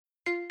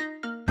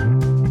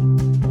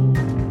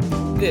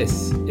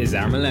This is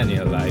our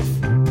millennial life.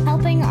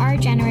 Helping our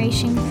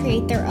generation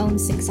create their own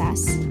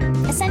success.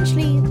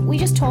 Essentially, we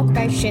just talk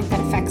about shit that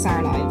affects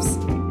our lives.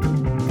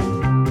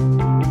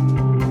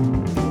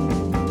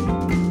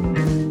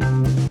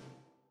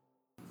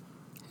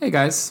 Hey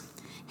guys.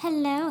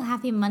 Hello,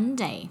 happy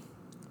Monday.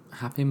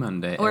 Happy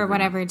Monday. Or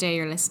whatever day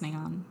you're listening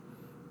on.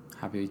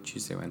 Happy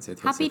Tuesday, Wednesday,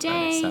 Thursday, Happy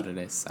Friday, day.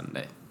 Saturday,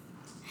 Sunday.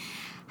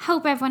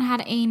 Hope everyone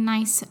had a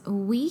nice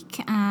week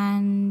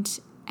and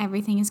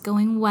everything is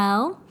going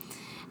well.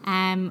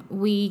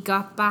 We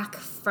got back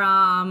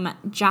from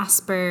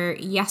Jasper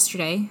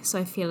yesterday, so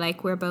I feel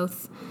like we're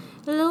both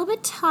a little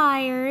bit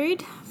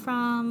tired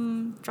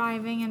from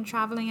driving and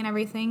traveling and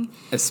everything.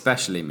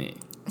 Especially me.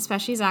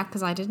 Especially Zach,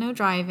 because I did no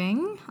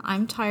driving.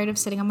 I'm tired of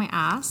sitting on my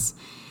ass.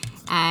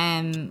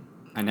 I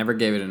never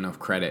gave it enough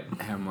credit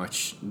how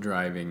much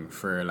driving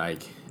for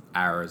like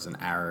hours and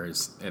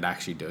hours it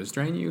actually does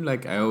drain you.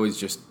 Like I always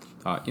just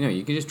thought,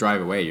 you can just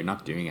drive away, you're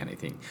not doing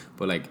anything.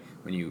 But like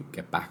when you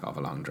get back off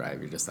a long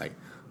drive, you're just like,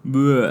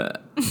 bleh.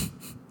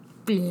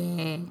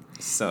 Bleh.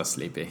 So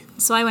sleepy.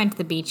 So I went to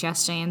the beach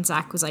yesterday and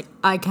Zach was like,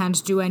 I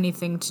can't do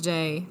anything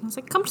today. I was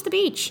like, come to the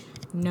beach.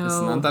 No. It's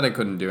not that I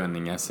couldn't do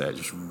anything yesterday, I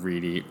just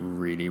really,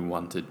 really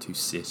wanted to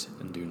sit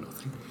and do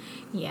nothing.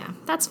 Yeah,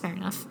 that's fair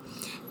enough.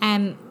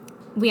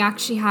 We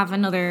actually have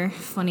another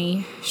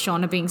funny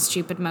Shauna being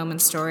stupid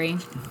moment story.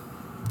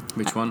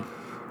 Which one?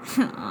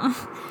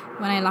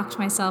 When I locked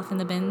myself in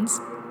the bins.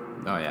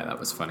 Oh yeah, that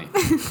was funny.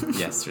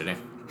 Yesterday.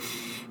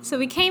 So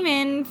we came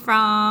in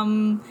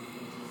from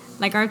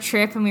like our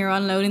trip and we were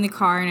unloading the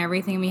car and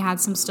everything, and we had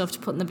some stuff to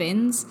put in the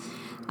bins.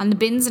 And the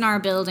bins in our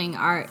building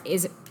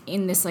is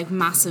in this like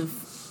massive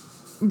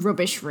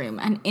rubbish room,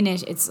 and in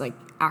it's like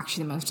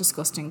actually the most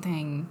disgusting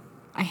thing.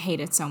 I hate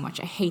it so much.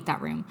 I hate that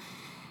room.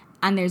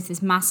 And there's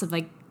this massive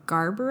like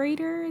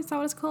garburator, is that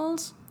what it's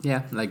called?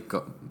 Yeah, like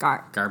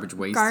garbage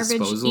waste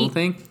disposal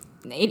thing.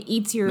 It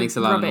eats your makes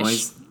a lot rubbish. of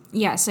noise.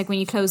 Yes, like when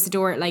you close the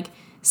door, it like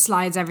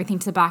slides everything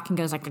to the back and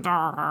goes like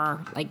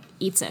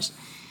eats it.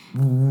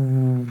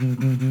 Something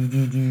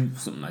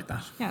like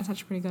that. Yeah, it's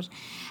actually pretty good.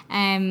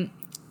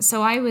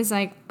 So I was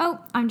like,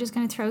 I'm just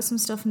going to throw some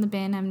stuff in the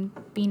bin and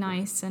be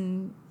nice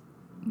and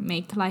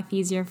make life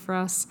easier for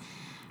us.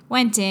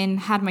 Went in,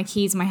 had my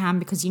keys in my hand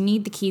because you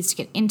need the keys to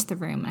get into the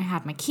room. And I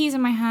had my keys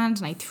in my hand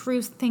and I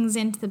threw things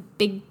into the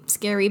big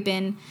scary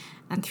bin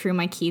and threw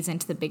my keys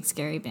into the big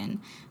scary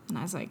bin. And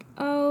I was like,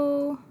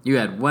 oh. You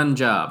had one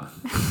job.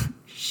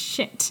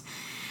 Shit.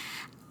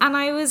 And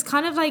I was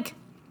kind of like,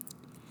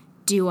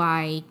 do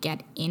I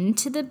get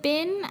into the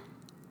bin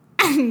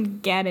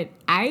and get it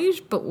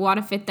out? But what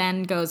if it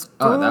then goes...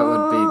 Oh, that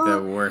would be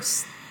the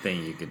worst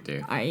thing you could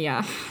do.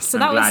 Yeah. So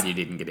I'm glad you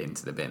didn't get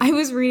into the bin. I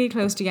was really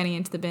close to getting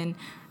into the bin.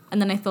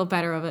 And then I thought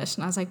better of it.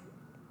 And I was like,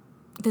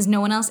 there's no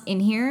one else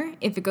in here.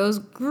 If it goes...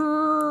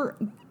 grrr,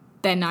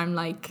 then I'm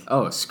like...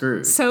 Oh,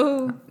 screwed.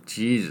 So...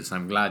 Jesus,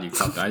 I'm glad you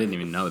caught that. I didn't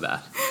even know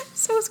that.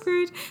 So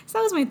screwed. So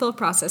that was my thought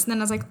process. And then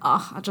I was like,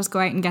 I'll just go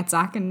out and get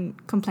Zach and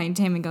complain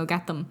to him and go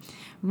get them.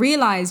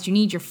 Realized you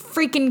need your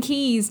freaking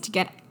keys to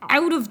get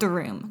out of the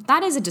room.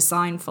 That is a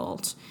design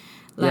fault.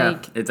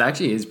 Like, yeah, it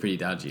actually is pretty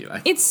dodgy.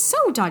 Like, it's so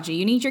dodgy.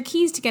 You need your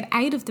keys to get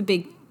out of the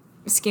big,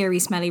 scary,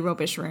 smelly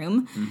rubbish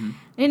room. Mm-hmm.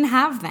 I didn't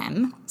have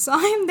them. So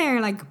I'm there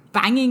like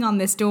banging on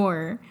this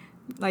door,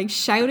 like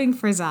shouting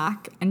for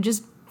Zach and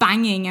just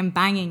banging and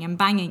banging and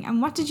banging.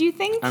 And what did you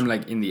think? I'm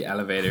like in the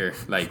elevator,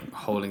 like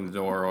holding the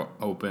door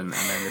open, and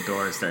then the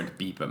door started to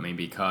beep at me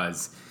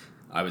because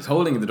I was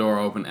holding the door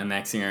open, and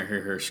next thing I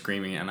hear her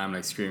screaming, and I'm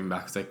like screaming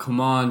back. It's like, come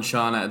on,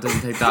 Shauna, it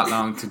doesn't take that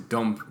long to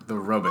dump the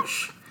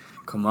rubbish.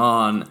 Come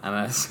on. And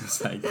I was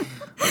just like,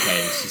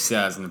 okay, she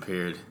still hasn't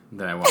appeared.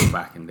 Then I walk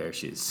back, and there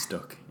she is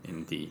stuck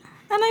in the...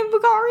 And I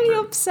got really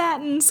upset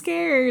and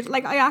scared.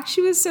 Like, I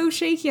actually was so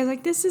shaky. I was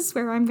like, this is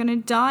where I'm going to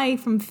die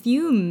from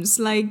fumes.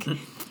 Like...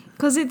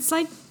 Because it's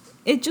like,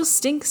 it just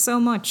stinks so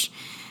much.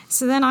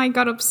 So then I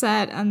got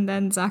upset, and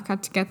then Zach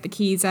had to get the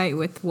keys out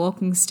with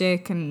walking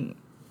stick, and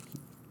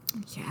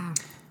yeah.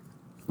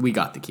 We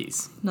got the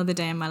keys. Another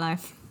day in my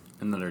life.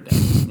 Another day.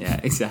 Yeah,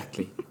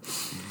 exactly.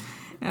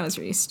 That was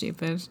really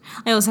stupid.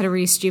 I also had a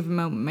really stupid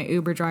moment with my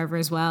Uber driver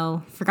as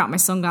well. Forgot my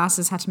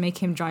sunglasses, had to make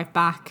him drive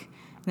back.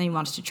 And then he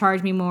wanted to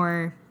charge me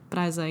more. But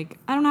I was like,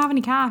 I don't have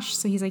any cash.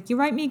 So he's like, you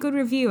write me a good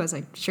review. I was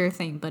like, sure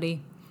thing,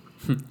 buddy.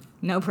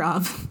 No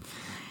problem.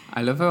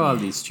 I love how all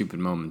these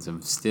stupid moments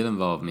have still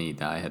involved me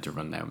that I had to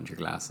run down with your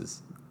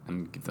glasses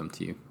and give them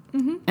to you.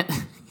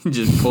 Mm-hmm.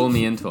 Just pull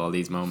me into all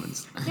these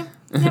moments.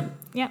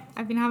 Yep.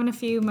 I've been having a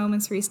few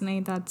moments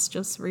recently that's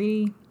just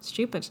really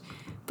stupid.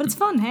 But it's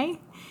fun, hey?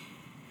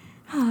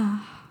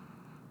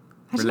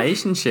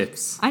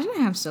 Relationships. I don't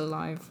know how I'm still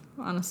alive,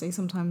 honestly,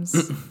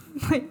 sometimes.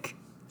 Like,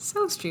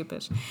 so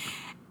stupid.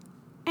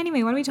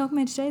 Anyway, what are we talking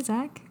about today,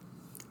 Zach?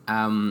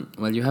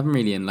 Well, you haven't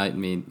really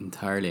enlightened me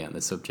entirely on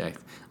the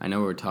subject. I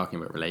know we're talking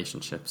about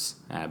relationships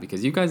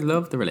because you guys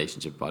love the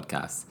relationship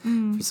podcast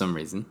for some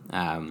reason.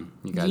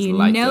 You guys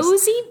like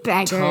nosy us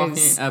beggars.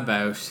 talking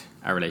about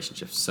our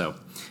relationships. So,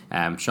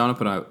 Shauna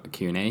put out a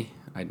Q&A.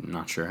 I'm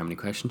not sure how many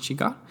questions she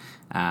got,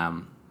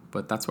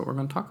 But that's what we're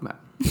going to talk about.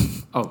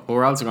 But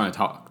we're also going to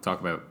talk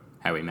about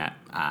how we met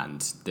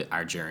and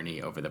our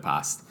journey over the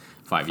past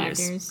 5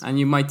 years. And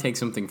you might take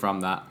something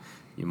from that.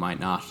 You might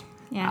not.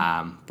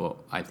 Yeah. But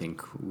I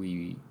think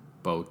we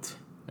both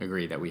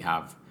agree that we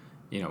have,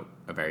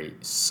 a very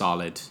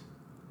solid,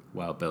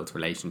 well-built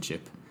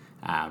relationship.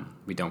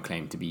 We don't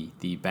claim to be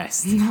the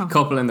best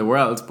couple in the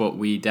world, but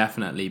we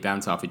definitely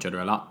bounce off each other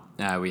a lot.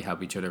 We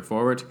help each other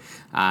forward,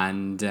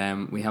 and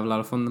we have a lot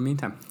of fun in the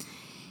meantime.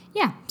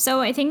 Yeah,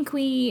 so I think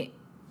we've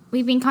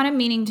been kind of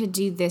meaning to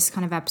do this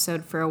kind of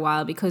episode for a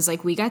while because,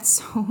 like, we get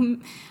so...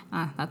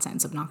 that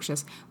sounds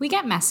obnoxious. We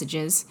get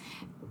messages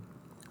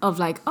of,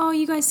 like, oh,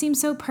 you guys seem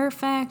so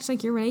perfect.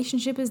 Like, your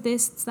relationship is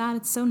this, it's that,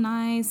 it's so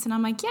nice. And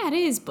I'm like, yeah, it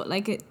is, but,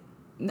 like,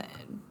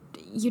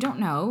 you don't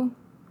know.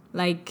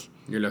 Like...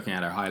 You're looking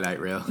at our highlight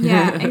reel.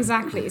 Yeah,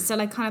 exactly. So,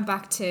 like, kind of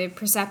back to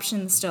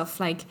perception stuff,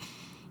 like,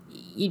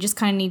 you just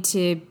kind of need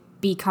to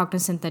be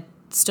cognizant that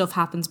stuff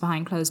happens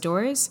behind closed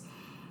doors.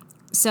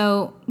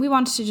 So we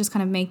wanted to just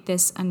kind of make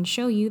this and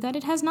show you that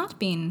it has not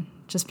been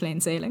just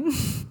plain sailing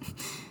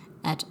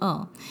at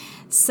all.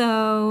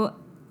 So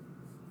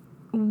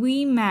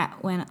we met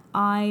when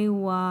I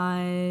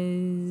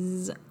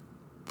was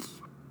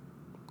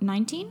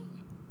 19.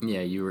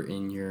 Yeah, you were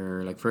in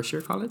your first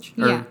year college?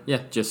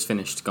 Yeah, just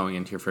finished going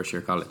into your first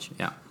year college.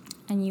 Yeah.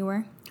 And you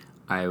were?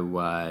 I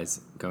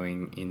was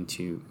going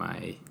into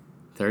my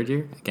third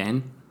year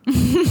again.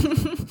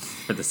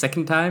 For the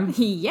second time.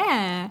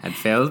 Yeah. I'd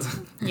failed.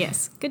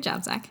 Yes. Good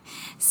job, Zach.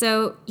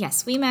 So,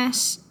 yes, we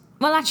met...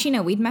 Well, actually,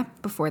 no, we'd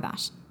met before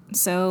that.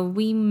 So,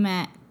 we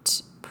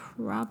met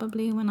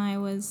probably when I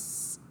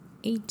was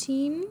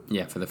 18.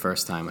 Yeah, for the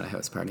first time at a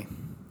house party.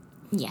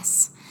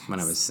 Yes. When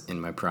I was in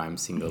my prime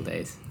single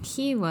days.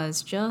 He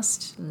was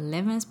just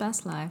living his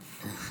best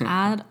life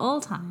at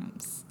all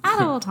times. At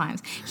all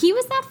times. He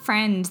was that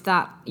friend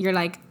that you're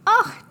like,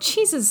 oh,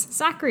 Jesus,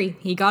 Zachary,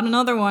 he got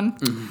another one.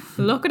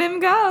 Look at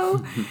him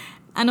go.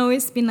 And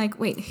always been like,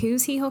 wait,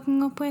 who's he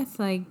hooking up with?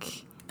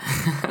 Like,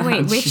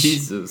 wait,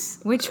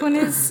 which one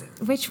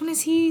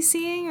is he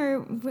seeing or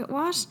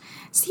what?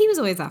 So he was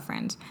always that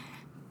friend.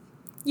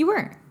 You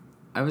were.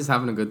 I was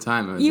having a good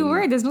time. You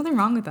were. There's nothing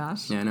wrong with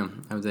that. Yeah, I know.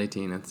 I was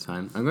 18 at the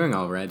time. I'm going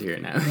all red here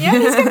now. Yeah,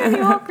 it's going to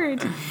be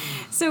awkward.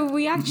 So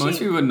we actually... Most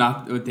people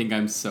would think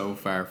I'm so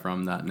far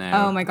from that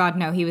now. Oh my God,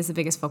 no. He was the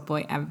biggest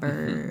fuckboy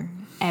ever.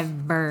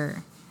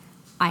 Ever.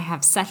 I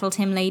have settled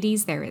him,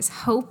 ladies. There is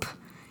hope.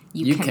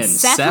 You can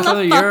settle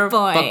a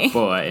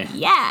fuckboy.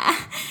 Yeah.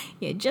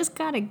 You just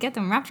got to get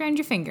them wrapped around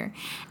your finger.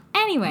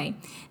 Anyway,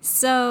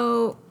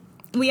 so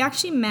we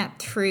actually met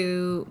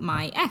through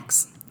my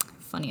ex.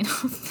 Funny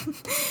enough.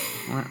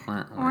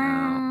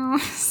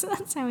 So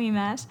that's how we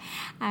met.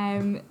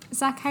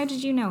 Zach, how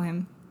did you know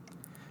him?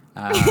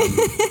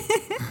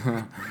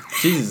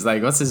 Jesus,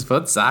 what's his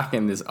put Zach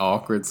in this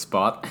awkward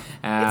spot? It's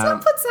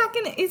not put Zach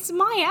in, it's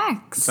my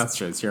ex. That's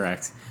true, it's your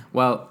ex.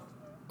 Well,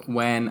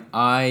 when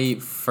I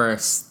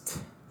first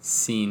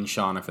seen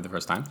Shauna for the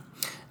first time,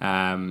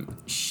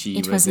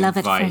 she was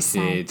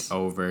invited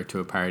over to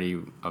a party.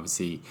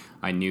 Obviously,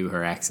 I knew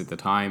her ex at the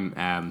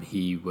time.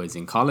 He was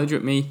in college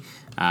with me.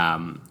 He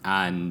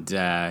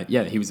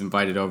was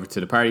invited over to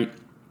the party.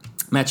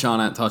 Met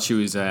Shauna, thought she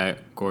was a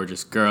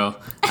gorgeous girl,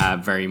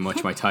 very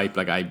much my type.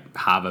 Like, I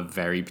have a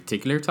very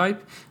particular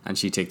type, and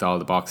she ticked all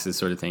the boxes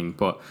sort of thing.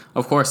 But,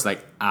 of course,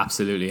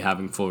 absolutely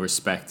having full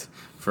respect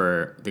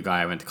for the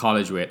guy I went to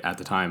college with at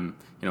the time.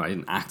 I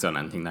didn't act on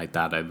anything like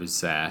that. I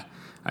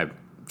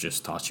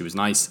just thought she was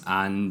nice.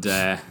 And,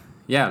 I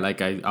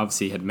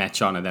obviously had met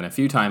Shauna then a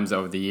few times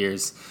over the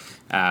years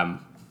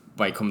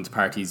by coming to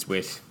parties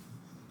with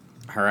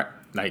her.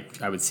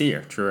 I would see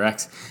her through her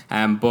ex.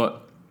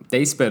 But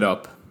they split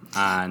up.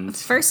 And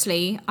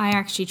firstly, I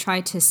actually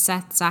tried to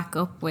set Zach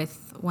up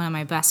with one of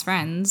my best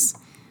friends.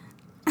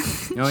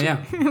 Oh,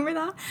 yeah. Remember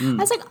that? I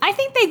was like, I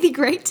think they'd be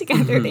great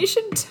together. They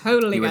should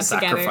totally get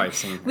together.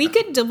 We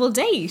could double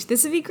date.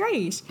 This would be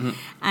great.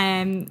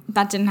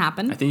 That didn't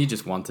happen. I think you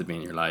just wanted me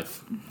in your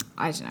life.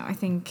 I don't know. I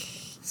think...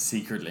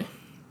 Secretly.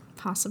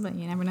 Possibly.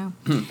 You never know.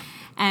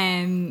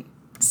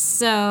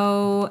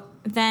 So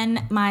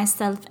then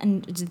myself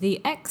and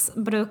the ex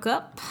broke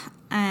up.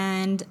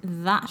 And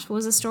that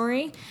was a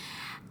story.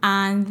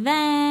 And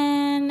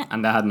then...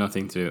 And that had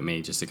nothing to do with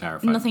me, just to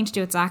clarify. Nothing to do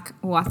with Zach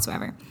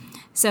whatsoever.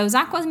 So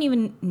Zach wasn't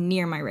even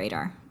near my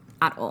radar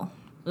at all.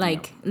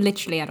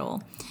 Literally at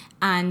all.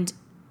 And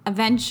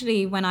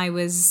eventually when I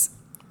was,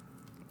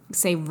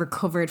 say,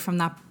 recovered from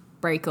that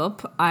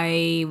breakup,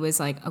 I was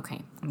like,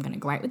 okay, I'm going to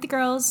go out with the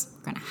girls.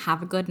 We're going to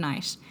have a good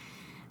night.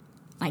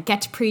 I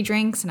get to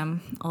pre-drinks and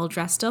I'm all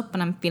dressed up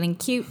and I'm feeling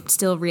cute,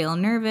 still real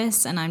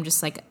nervous. And I'm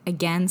just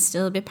again,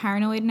 still a bit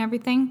paranoid and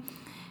everything.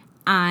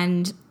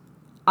 And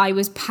I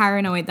was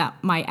paranoid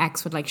that my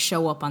ex would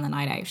show up on the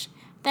night out.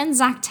 Then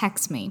Zach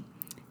texts me,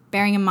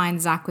 bearing in mind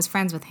Zach was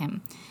friends with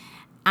him.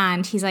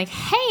 And he's like,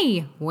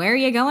 hey, where are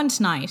you going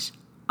tonight?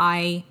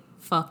 I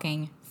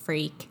fucking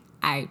freak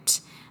out.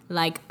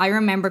 Like, I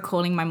remember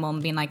calling my mum,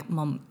 being like,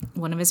 Mum,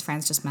 one of his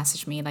friends just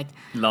messaged me. Like,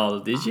 Lol,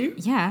 did you?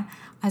 yeah.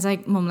 I was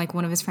like, Mum, like,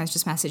 one of his friends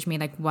just messaged me.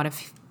 Like, what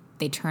if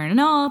they turn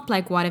up?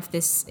 Like, what if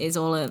this is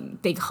all a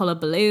big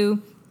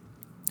hullabaloo?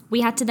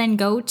 We had to then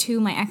go to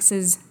my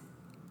ex's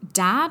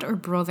dad or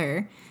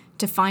brother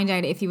to find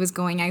out if he was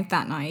going out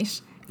that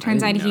night.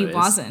 Turns out he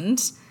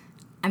wasn't.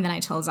 And then I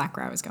told Zach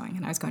where I was going,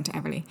 and I was going to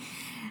Everly.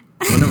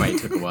 I wonder why it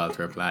took a while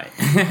to reply.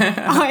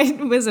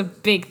 It was a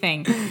big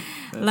thing.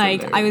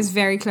 Like, hilarious. I was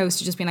very close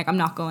to just being like, I'm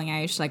not going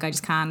out. Like, I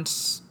just can't.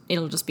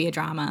 It'll just be a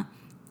drama.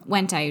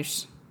 Went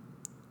out.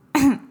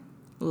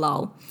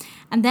 Lol.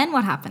 And then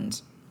what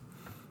happened?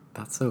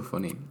 That's so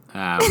funny.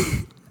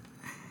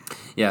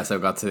 Yeah, so I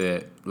got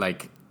to,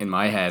 like, in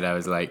my head, I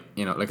was like,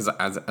 you know, like,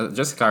 as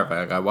just to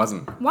clarify, like, I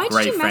wasn't Why did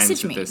great you friends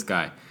message with me? this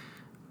guy.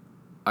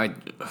 I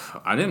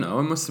don't know.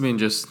 It must have been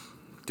just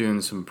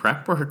doing some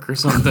prep work or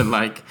something.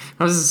 Like,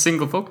 I was a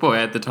single fuckboy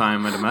at the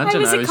time, I'd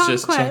imagine. was a I was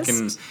just conquest.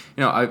 checking,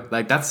 you know,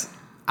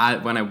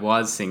 when I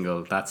was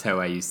single, that's how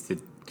I used to,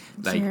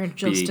 like, You're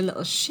just a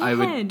little I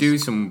would shithead. do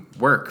some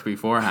work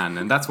beforehand,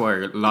 and that's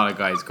where a lot of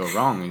guys go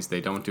wrong, is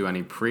they don't do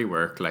any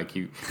pre-work. Like,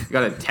 you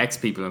gotta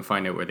text people and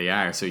find out where they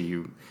are, so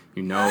you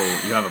know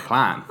you have a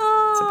plan.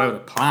 It's about a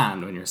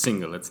plan when you're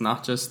single. It's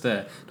not just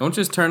don't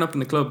just turn up in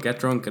the club, get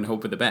drunk, and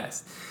hope for the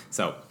best.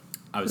 So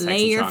I was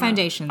Lay texting your Shauna.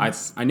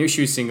 foundations. I knew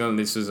she was single, and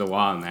this was a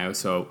while now,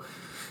 so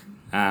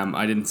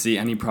I didn't see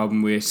any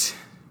problem with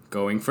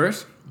going for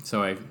it.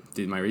 So I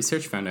did my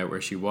research, found out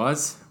where she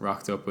was,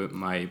 rocked up with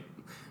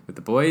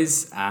the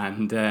boys,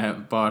 and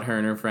bought her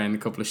and her friend a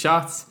couple of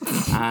shots,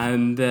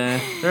 and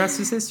the rest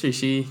was history.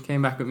 She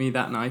came back with me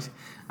that night,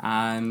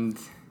 and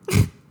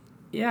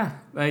yeah,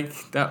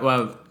 like that.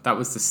 Well, that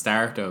was the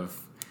start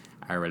of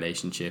our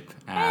relationship.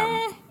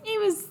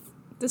 It was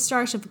the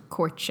start of a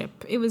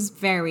courtship. It was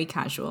very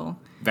casual.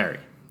 Very,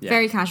 yeah.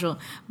 Very casual.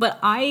 But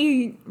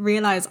I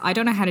realized I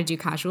don't know how to do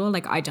casual.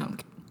 Like, I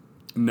don't.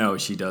 No,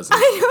 she doesn't.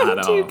 I don't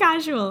at do all.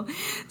 casual.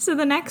 So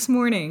the next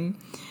morning,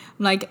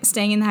 I'm like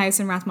staying in the house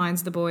in Rathmines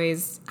with the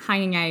boys,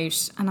 hanging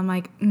out, and I'm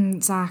like,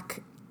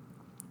 Zach,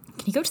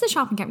 can you go to the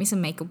shop and get me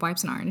some makeup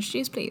wipes and orange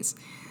juice, please?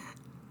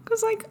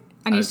 Because, like,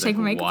 I need to take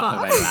my makeup what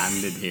off. have I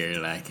landed here?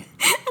 Like,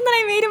 And then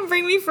I made him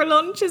bring me for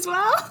lunch as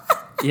well.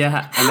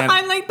 yeah, and then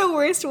I'm like the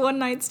worst one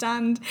night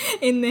stand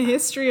in the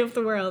history of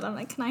the world. I'm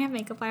like, can I have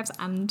makeup wipes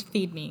and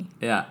feed me?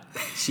 yeah,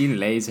 she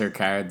lays her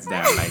cards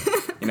down. Like,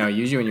 you know,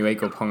 usually when you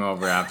wake up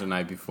hungover after the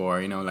night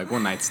before, you know, like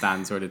one night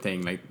stand sort of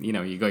thing, like, you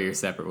know, you go your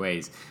separate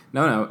ways.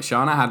 No,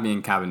 Shauna had me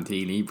in Cabin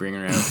Teely,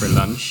 bringing her out for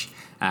lunch,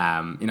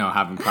 you know,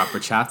 having proper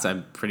chats.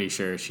 I'm pretty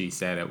sure she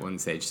said at one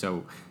stage,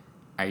 so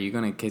are you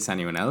going to kiss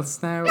anyone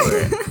else now?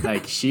 Or,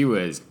 like, she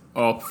was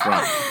up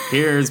front.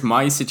 Here's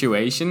my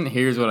situation.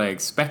 Here's what I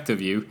expect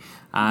of you.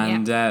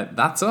 And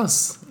that's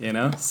us, you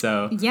know?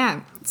 So,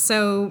 Yeah.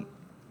 So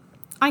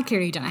I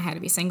clearly don't know how to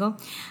be single.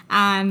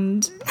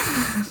 And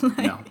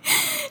no.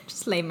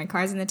 just laid my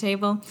cards on the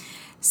table.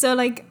 So,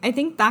 like, I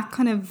think that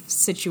kind of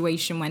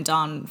situation went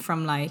on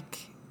from,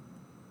 like,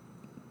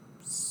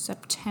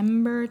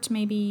 September to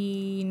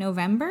maybe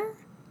November.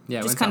 Yeah,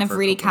 it Just went kind on of for a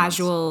really couple of months.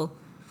 casual.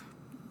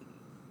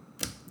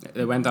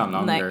 It went on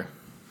longer,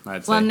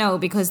 I'd say. Well, no,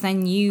 because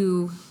then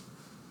you,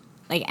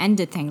 like,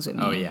 ended things with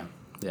me. Oh, yeah.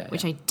 Yeah,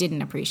 Which yeah. I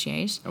didn't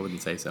appreciate. I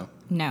wouldn't say so.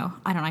 No,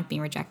 I don't like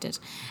being rejected.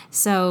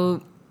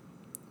 So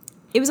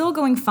it was all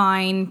going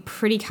fine,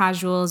 pretty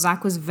casual.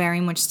 Zach was very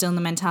much still in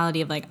the mentality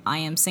of, like, I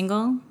am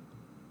single.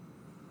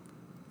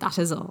 That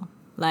is all.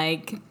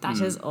 Like, that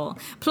is all.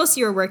 Plus,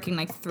 you were working,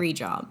 like, 3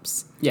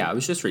 jobs. Yeah, I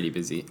was just really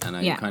busy, and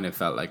I Yeah. kind of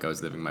felt like I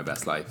was living my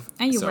best life.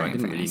 And you so were, I in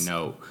didn't really fairness.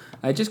 know.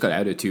 I just got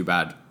out of 2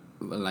 bad,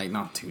 like,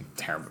 not 2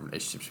 terrible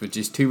relationships, but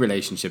just 2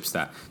 relationships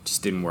that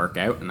just didn't work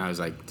out. And I was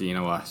like, do you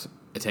know what?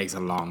 It takes a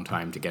long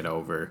time to get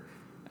over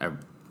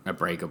a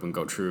breakup and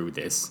go through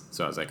this.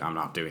 So I was like, I'm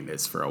not doing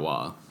this for a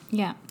while.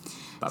 Yeah.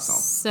 That's all.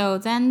 So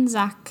then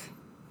Zach...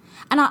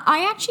 And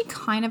I actually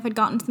kind of had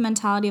gotten to the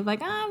mentality of,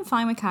 like, I'm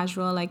fine with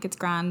casual, like, it's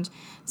grand.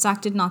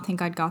 Zach did not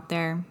think I'd got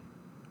there.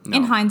 No.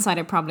 In hindsight,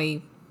 I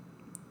probably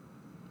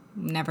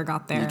never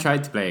got there. You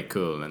tried to play it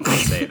cool and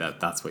say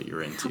that that's what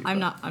you're into. I'm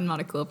but not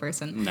a cool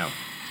person. No.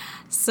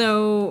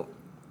 So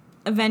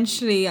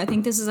eventually, I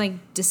think this is like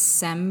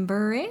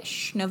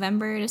December-ish,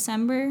 November,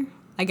 December,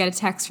 I get a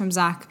text from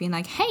Zach being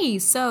like, hey,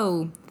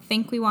 so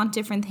think we want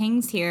different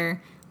things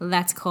here.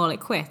 Let's call it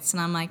quits.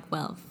 And I'm like,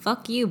 well,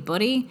 fuck you,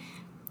 buddy.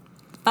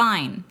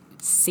 Fine.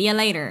 See you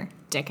later,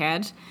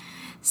 dickhead.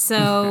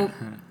 So,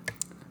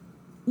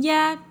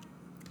 yeah,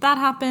 that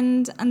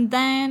happened. And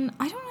then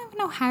I don't even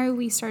know how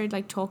we started,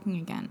 like, talking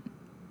again.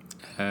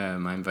 I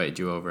invited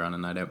you over on a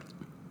night out.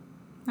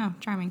 Oh,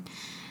 charming.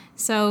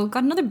 So,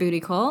 got another booty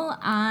call,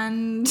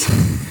 and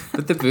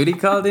But the booty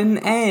call didn't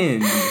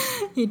end.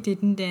 it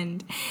didn't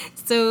end.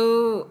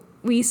 So,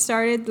 we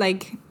started,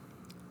 like,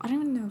 I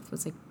don't even know if it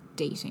was, like,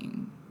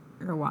 dating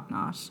or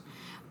whatnot.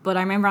 But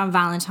I remember on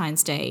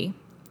Valentine's Day,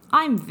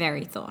 I'm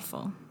very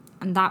thoughtful.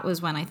 And that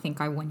was when I think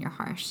I won your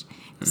heart.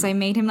 Because I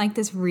made him, like,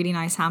 this really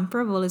nice hamper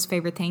of all his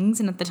favorite things.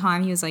 And at the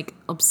time, he was, like,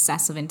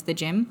 obsessive into the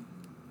gym.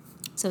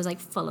 So it was like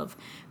full of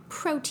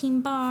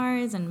protein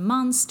bars and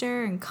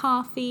Monster and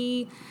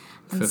coffee.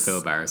 And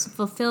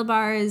Fulfill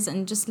bars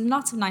and just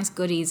lots of nice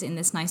goodies in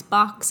this nice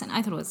box. And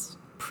I thought it was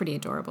pretty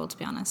adorable, to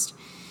be honest.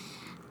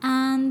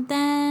 And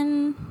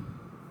then...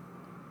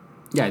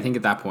 Yeah, I think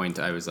at that point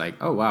I was like,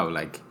 oh, wow,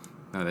 like,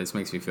 no, this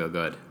makes me feel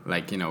good.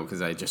 Like, you know,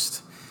 because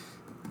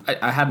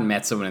I hadn't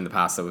met someone in the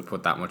past that would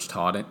put that much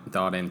thought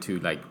into,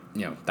 like,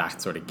 you know,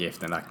 that sort of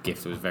gift, and that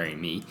gift was very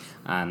me.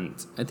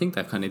 And I think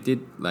that kind of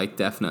did, like,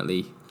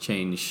 definitely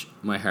change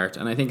my heart.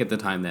 And I think at the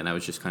time then I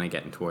was just kind of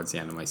getting towards the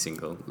end of my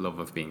love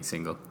of being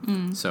single.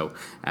 So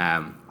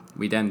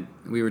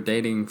we were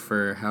dating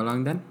for how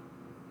long then?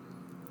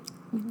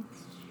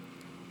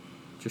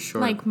 Just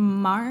short. Like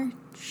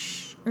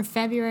March or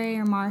February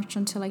or March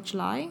until like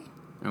July.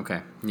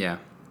 Okay, yeah.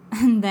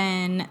 And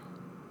then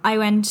I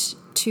went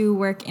to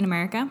work in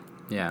America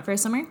for a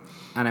summer.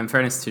 And in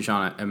fairness to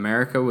Shauna,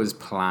 America was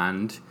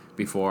planned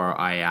before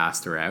I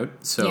asked her out.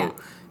 So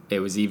it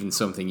was even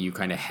something you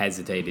kind of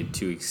hesitated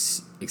to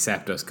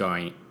accept us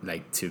going,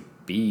 like, to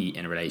be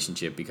in a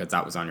relationship because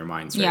that was on your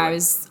mind straight away.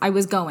 I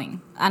was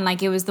going. And,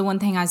 like, it was the one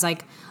thing I was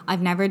like,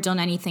 I've never done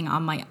anything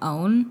on my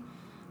own.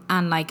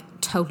 And, like,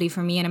 totally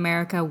for me in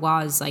America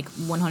was, like,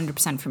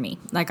 100% for me.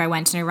 Like, I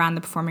went and I ran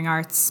the performing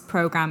arts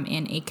program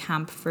in a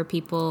camp for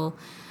people,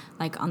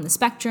 like, on the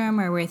spectrum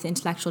or with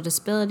intellectual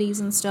disabilities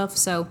and stuff.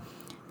 So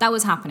that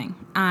was happening.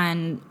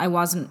 And I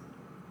wasn't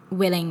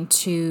willing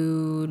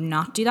to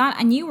not do that.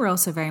 And you were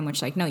also very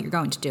much like, no, you're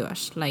going to do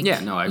it. Like,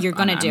 you're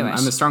going to do it.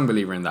 I'm a strong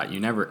believer in that.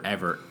 You never,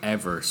 ever,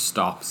 ever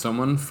stop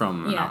someone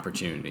from an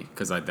opportunity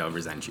because they'll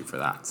resent you for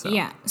that. So.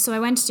 Yeah. So I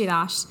went to do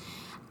that.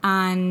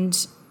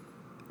 And...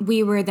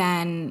 we were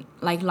then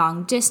like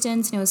long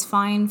distance and it was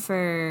fine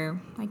for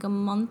like a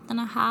month and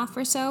a half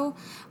or so,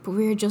 but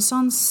we were just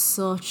on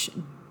such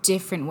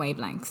different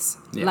wavelengths,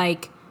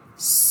 like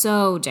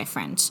so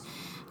different.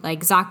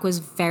 Like Zach was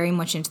very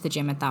much into the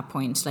gym at that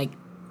point. Like,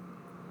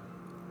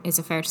 is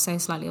it fair to say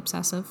slightly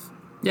obsessive?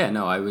 Yeah,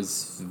 no, I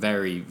was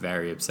very,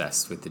 very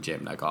obsessed with the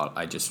gym. Like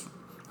it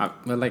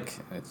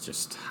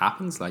just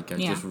happens. Like I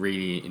just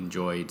really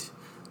enjoyed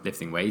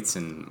lifting weights,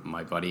 and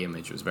my body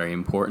image was very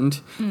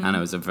important, and I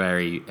was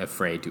very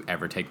afraid to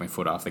ever take my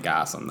foot off the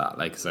gas on that,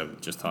 like, because I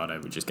just thought I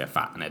would just get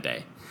fat in a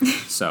day.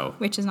 So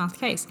which is not the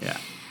case. Yeah.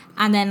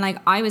 And then like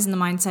I was in the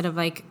mindset of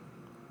like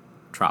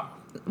travel,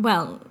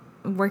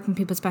 working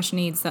people with special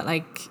needs, that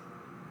like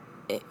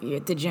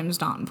the gym's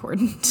not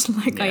important.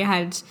 Like I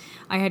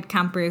had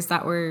campers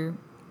that were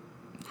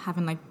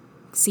having like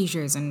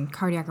seizures and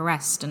cardiac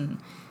arrest and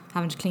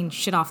having to clean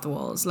shit off the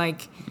walls.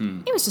 Like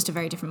it was just a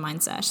very different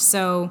mindset.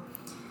 So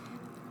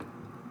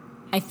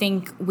I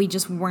think we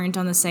just weren't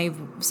on the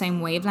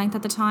same wavelength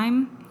at the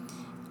time.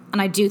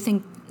 And I do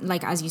think,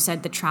 like, as you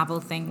said, the travel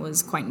thing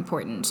was quite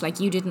important.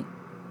 Like, you didn't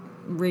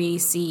really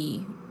see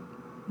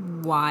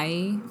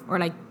why or,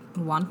 like,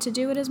 want to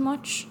do it as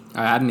much.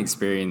 I hadn't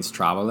experienced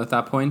travel at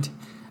that point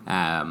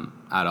at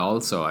all,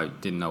 so I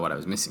didn't know what I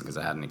was missing because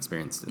I hadn't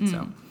experienced it.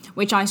 So,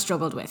 which I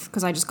struggled with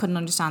because I just couldn't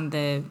understand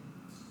the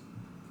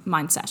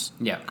mindset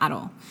at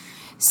all.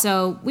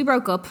 So we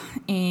broke up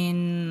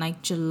in,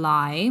 like,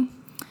 July.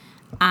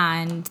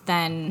 And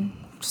then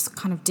just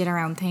kind of did our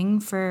own thing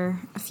for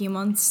a few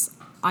months.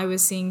 I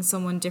was seeing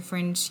someone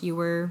different. You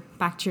were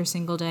back to your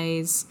single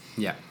days.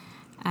 Yeah.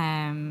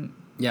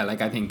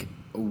 Like I think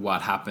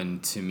what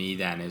happened to me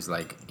then is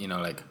like, you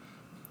know, like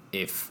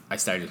if I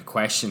started to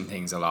question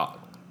things a lot,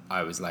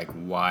 I was like,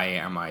 why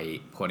am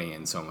I putting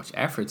in so much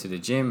effort to the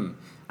gym?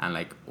 And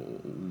like,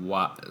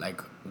 what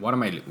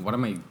am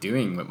I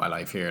doing with my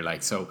life here?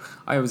 Like, so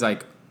I was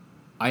like,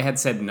 I had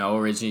said no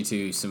originally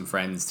to some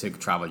friends to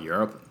travel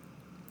Europe.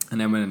 And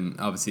then when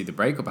obviously the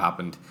breakup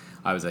happened,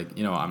 I was like,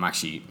 you know, I'm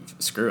actually,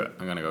 screw it,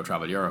 I'm going to go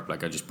travel Europe.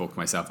 Like I just booked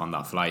myself on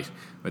that flight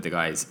with the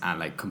guys and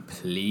like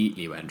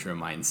completely went through a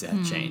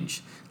mindset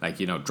change. Like,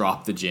 you know,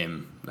 dropped the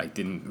gym, like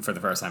for the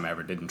first time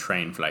ever, didn't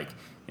train for like,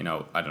 you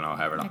know, I don't know,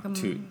 however long,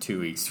 like 2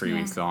 weeks, 3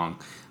 weeks long.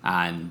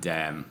 And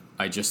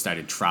I just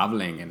started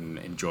traveling and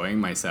enjoying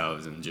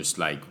myself, and just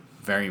like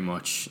very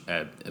much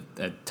a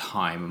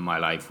time in my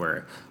life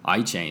where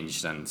I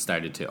changed and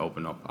started to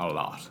open up a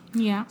lot.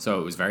 Yeah. So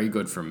it was very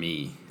good for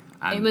me.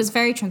 And it was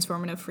very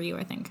transformative for you,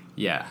 I think.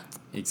 Yeah,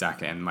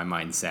 exactly. And my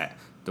mindset,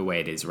 the way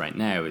it is right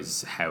now,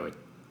 is how it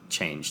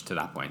changed to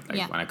that point.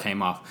 Like when I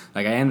came off,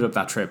 like I ended up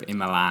that trip in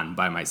Milan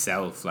by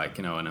myself, like,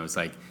 you know, and I was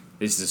like,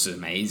 this is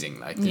amazing.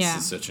 Like this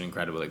is such an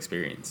incredible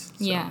experience.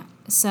 So. Yeah.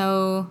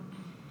 So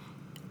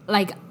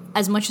like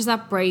as much as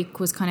that break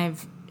was kind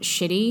of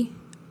shitty,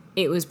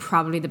 it was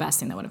probably the best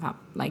thing that would have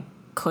happened, like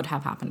could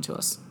have happened to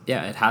us.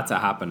 Yeah, it had to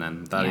happen,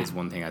 and that is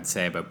one thing I'd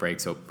say about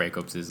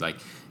breakups is like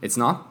it's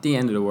not the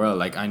end of the world.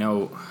 Like I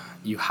know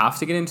you have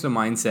to get into the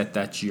mindset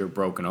that you're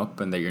broken up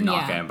and that you're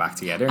not getting back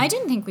together. I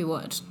didn't think we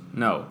would.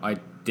 No, I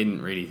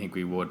didn't really think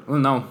we would. Well,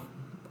 no,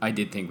 I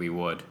did think we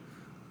would.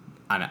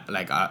 And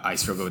like I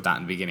struggled with that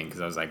in the beginning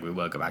because I was like, we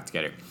will go back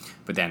together.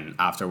 But then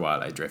after a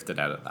while, I drifted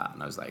out of that,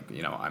 and I was like,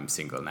 you know, I'm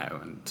single now,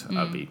 and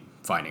I'll be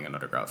finding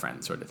another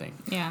girlfriend, sort of thing.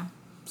 Yeah.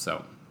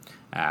 So,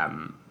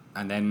 and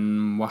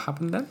then what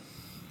happened then?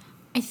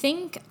 I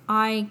think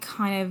I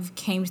kind of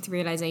came to the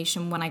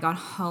realization when I got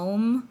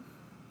home.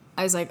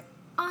 I was like,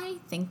 I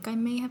think I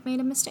may have made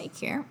a mistake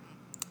here.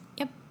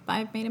 Yep,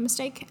 I've made a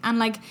mistake. And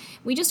like,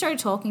 we just started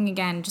talking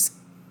again, just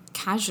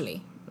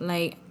casually.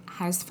 Like,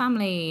 how's the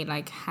family?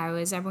 Like, how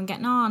is everyone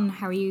getting on?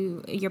 How are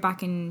you? You're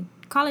back in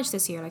college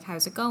this year. Like,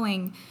 how's it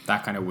going?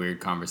 That kind of weird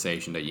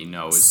conversation that you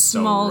know is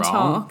Small so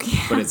wrong. talk,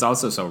 yeah. But it's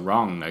also so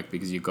wrong, like,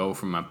 because you go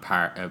from a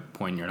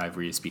point in your life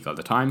where you speak all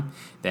the time,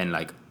 then,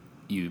 like,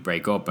 you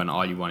break up and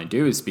all you want to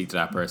do is speak to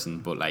that person,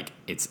 but, like,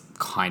 it's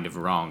kind of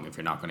wrong if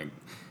you're not going to,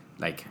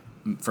 like,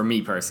 for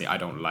me personally, I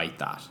don't like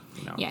that,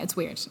 you know. Yeah, it's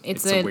weird.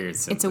 It's a weird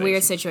It's a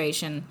weird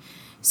situation.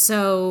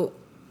 So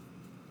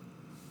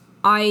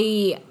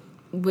I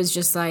was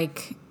just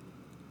like,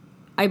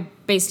 I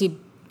basically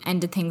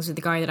ended things with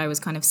the guy that I was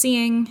kind of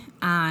seeing,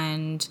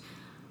 and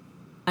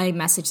I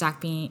messaged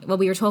Zach being, well,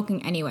 we were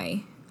talking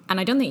anyway, and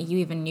I don't think you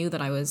even knew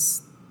that I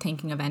was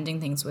thinking of ending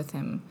things with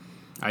him.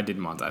 I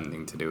didn't want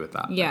anything to do with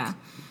that. Yeah. Like.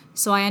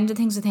 So I ended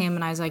things with him,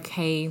 and I was like,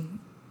 hey,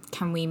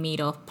 can we meet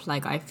up?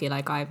 Like, I feel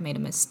like I've made a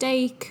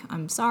mistake.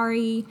 I'm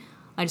sorry.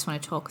 I just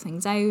want to talk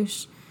things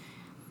out.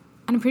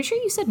 And I'm pretty sure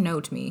you said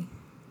no to me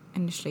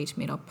initially to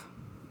meet up.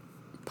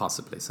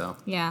 Possibly so.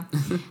 Yeah.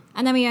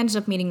 And then we ended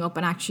up meeting up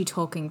and actually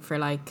talking for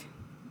like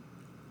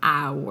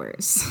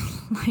hours.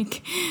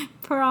 Like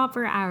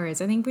proper hours.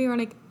 I think we were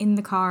like in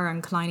the car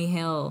on Killiney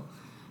Hill,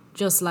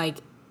 just like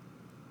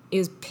it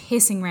was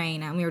pissing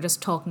rain, and we were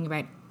just talking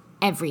about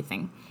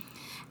everything.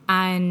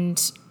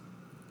 And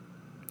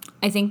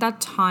I think that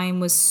time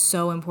was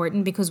so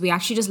important because we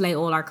actually just lay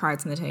all our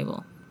cards on the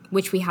table,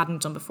 which we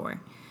hadn't done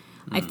before.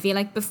 I feel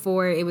like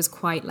before it was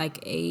quite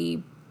like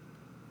a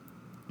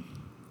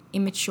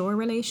immature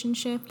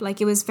relationship.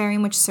 Like, it was very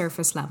much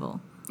surface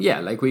level. Yeah,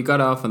 like, we got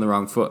off on the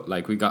wrong foot.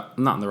 Like, we got,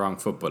 not on the wrong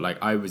foot, but, like,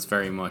 I was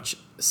very much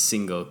a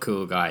single,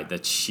 cool guy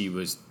that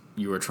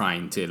you were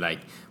trying to, like,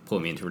 pull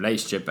me into a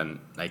relationship, and,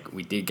 like,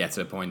 we did get to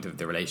the point of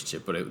the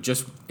relationship, but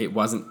it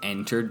wasn't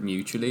entered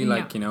mutually.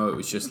 Like, you know, it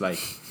was just, like,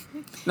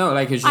 no,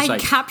 like, it was just,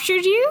 like... I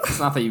captured you? It's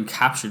not that you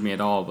captured me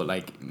at all, but,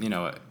 like, you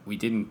know, we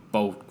didn't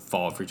both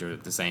fall for each other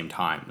at the same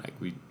time.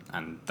 Like,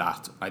 and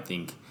that, I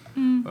think...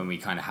 When we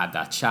kind of had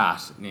that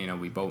chat, you know,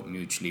 we both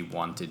mutually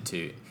wanted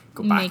to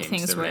go back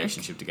into the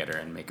relationship together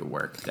and make it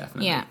work,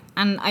 definitely. Yeah,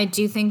 and I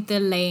do think the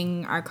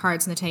laying our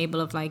cards on the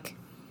table of, like,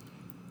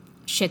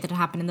 shit that had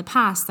happened in the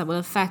past that will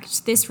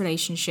affect this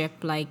relationship,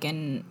 like,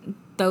 and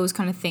those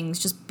kind of things,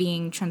 just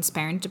being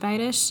transparent about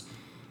it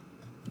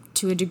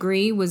to a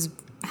degree was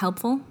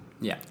helpful.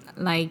 Yeah.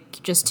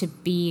 Like, just to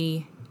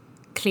be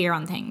clear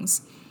on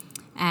things.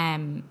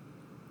 And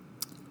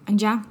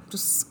yeah,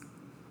 just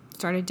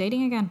started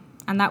dating again.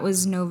 And that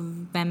was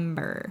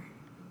November.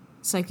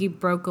 So, like, we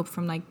broke up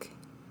from, like,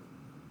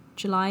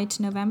 July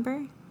to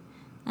November.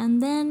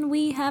 And then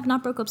we have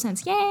not broke up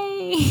since.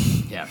 Yay!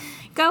 Yeah.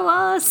 Go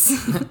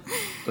us!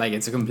 Like,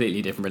 it's a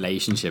completely different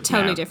relationship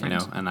totally now, different. You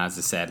know? And as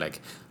I said,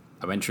 like,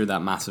 I went through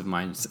that massive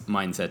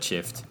mindset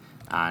shift,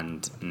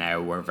 and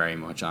now we're very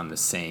much on the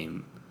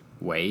same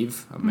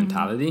wave of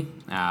mentality,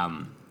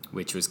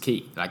 which was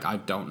key. Like, I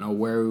don't know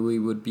where we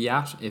would be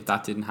at if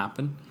that didn't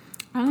happen.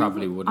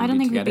 Probably wouldn't be together. I don't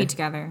think we'd be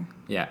together.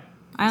 Yeah.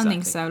 I don't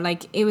think so.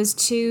 Like, it was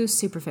too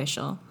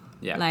superficial.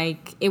 Yeah.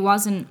 Like, it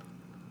wasn't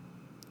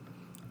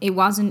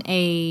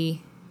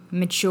a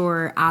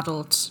mature,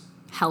 adult,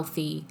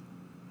 healthy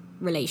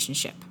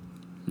relationship.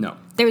 No.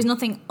 There was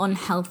nothing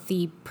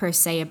unhealthy per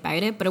se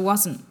about it, but it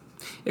wasn't.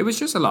 It was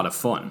just a lot of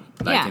fun,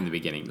 like, Yeah. in the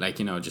beginning. Like,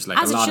 you know, just like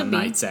As a it lot should of be.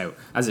 nights out.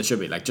 As it should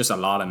be. Like, just a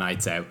lot of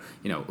nights out.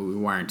 You know,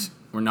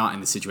 we're not in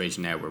the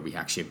situation now where we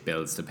actually have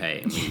bills to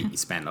pay and we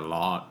spend a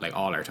lot, like,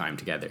 all our time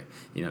together.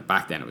 You know,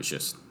 back then it was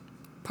just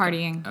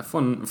Partying. a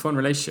fun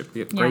relationship.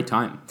 We had a great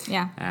time.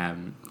 Yeah.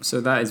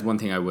 So that is one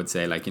thing I would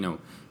say. Like, you know,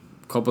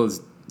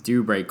 couples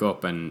do break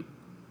up and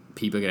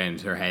people get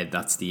into their head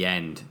that's the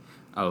end.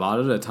 A lot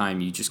of the time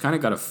you just kind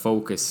of got to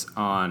focus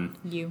on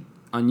you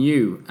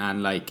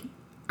and, like,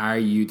 are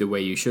you the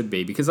way you should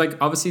be? Because, like,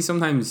 obviously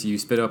sometimes you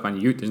split up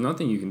and there's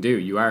nothing you can do.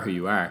 You are who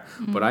you are.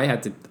 But I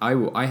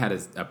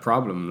had a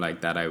problem like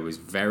that. I was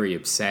very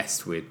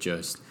obsessed with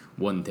just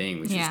one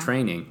thing, which was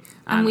training.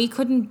 And we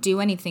couldn't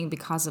do anything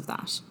because of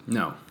that.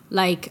 No.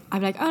 Like, I'd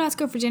be like, oh, let's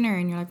go for dinner.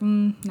 And you're like,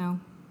 no.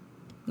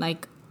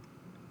 Like,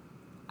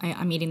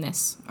 I'm eating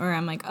this. Or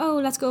I'm like, oh,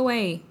 let's go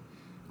away.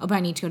 Oh, but I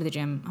need to go to the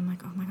gym. I'm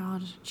like, oh my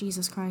God,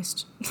 Jesus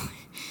Christ.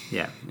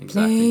 Yeah,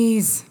 exactly.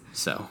 Please.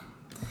 So,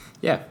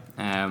 yeah.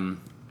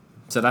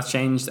 So that's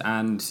changed,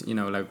 and, you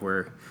know, like,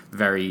 we're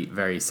very,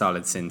 very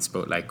solid since,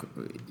 but, like,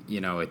 you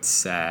know,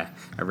 it's a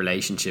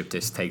relationship.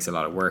 This takes a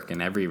lot of work,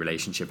 and every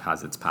relationship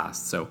has its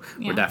past. So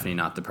we're definitely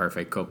not the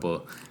perfect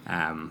couple.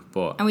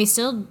 But and we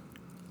still,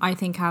 I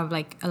think, have,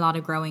 like, a lot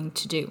of growing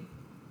to do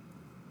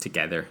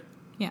together.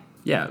 Yeah.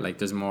 Yeah, like,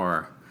 there's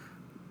more.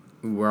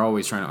 We're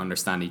always trying to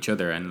understand each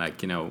other, and,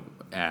 like, you know,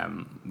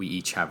 we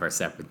each have our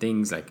separate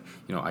things. Like,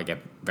 you know, I get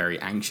very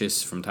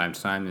anxious from time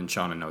to time, and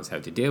Shauna knows how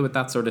to deal with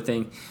that sort of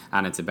thing.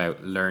 And it's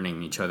about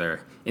learning each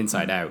other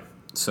inside out,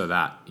 so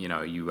that, you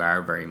know, you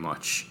are very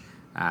much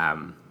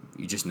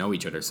you just know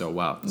each other so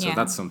well. So Yeah.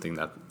 that's something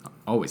that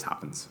always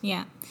happens.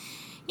 Yeah.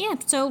 Yeah,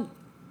 so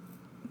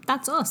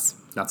that's us,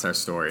 That's our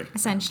story.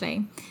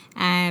 essentially.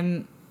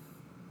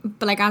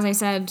 But like, as I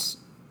said,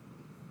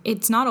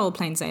 it's not all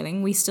plain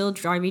sailing. We still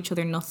drive each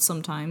other nuts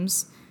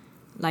sometimes.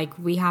 Like,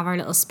 we have our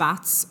little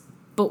spats,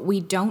 but we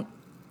don't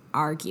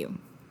argue.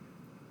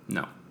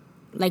 No.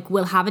 Like,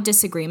 we'll have a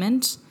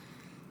disagreement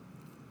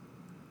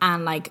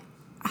and like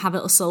have a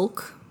little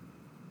sulk,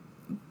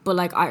 but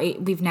like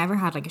we've never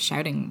had like a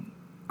shouting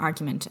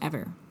argument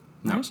ever.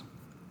 No. Right?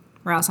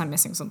 Or else I'm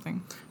missing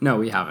something. No,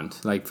 we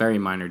haven't. Like, very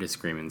minor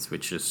disagreements,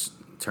 which just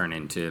turn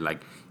into,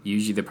 like,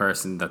 usually the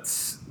person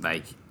that's,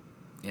 like,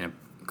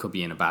 could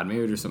be in a bad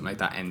mood or something like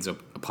that ends up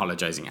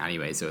apologizing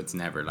anyway. So it's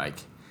never like,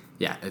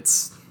 yeah,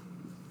 it's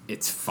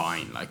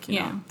fine. Like, you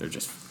know, they're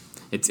just,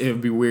 it would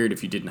be weird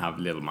if you didn't have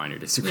little minor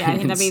disagreements. Yeah, I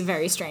think that'd be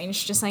very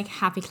strange. Just like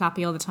happy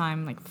clappy all the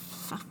time. Like,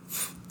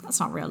 that's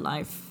not real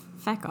life.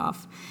 Feck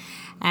off.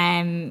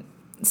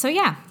 So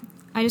yeah,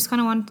 I just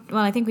kind of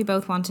I think we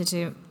both wanted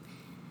to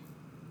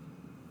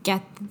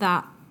get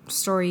that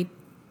story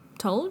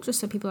told,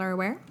 just so people are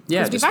aware.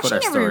 Yeah, just put our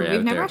story out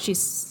We've never there. actually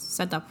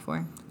said that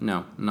before.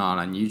 No, not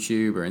on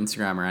YouTube or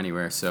Instagram or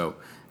anywhere. So,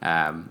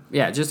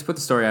 yeah, just to put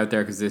the story out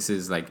there, because this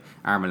is like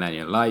our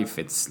millennial life.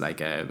 It's like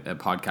a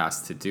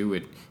podcast to do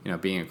with,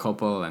 being a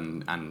couple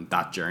and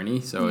that journey.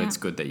 So it's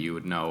good that you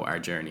would know our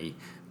journey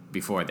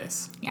before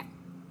this. Yeah,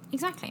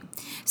 exactly.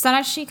 So that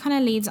actually kind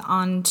of leads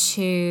on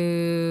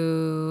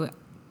to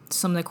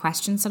some of the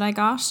questions that I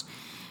got.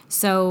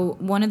 So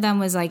one of them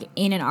was like,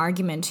 in an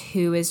argument,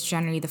 who is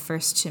generally the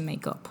first to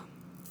make up?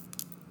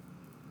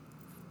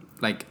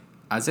 Like,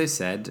 as I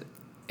said,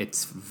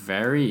 it's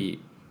very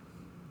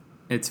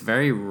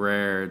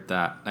rare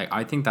that, like,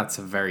 I think that's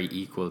a very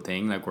equal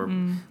thing. Like, we're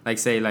like,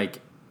 say, like,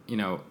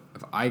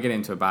 if I get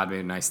into a bad mood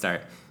and I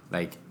start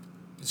like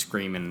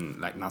screaming,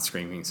 like, not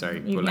screaming,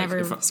 sorry, You've but like, never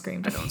if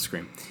screamed. I don't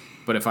scream,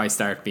 but if I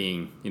start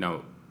being,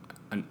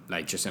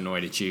 like, just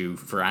annoyed at you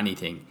for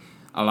anything,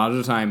 a lot of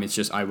the time it's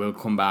just I will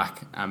come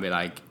back and be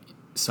like,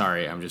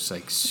 sorry, I'm just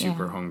like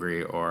super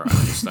hungry, or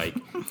I'm just like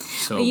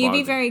so But you'd be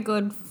bothered. very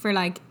good for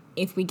like,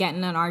 if we get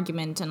in an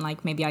argument and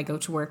like maybe I go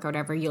to work or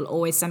whatever, you'll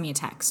always send me a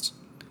text.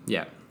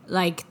 Yeah.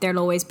 Like, there'll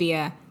always be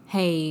a,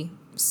 hey,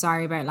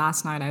 sorry about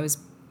last night, I was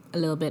a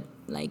little bit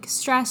like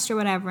stressed or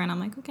whatever, and I'm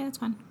like, okay, that's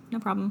fine, no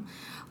problem.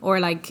 Or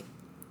like,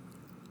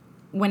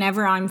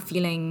 whenever I'm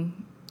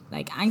feeling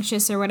like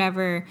anxious or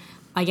whatever,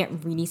 I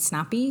get really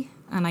snappy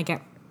and I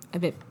get a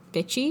bit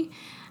bitchy,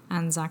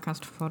 and Zach has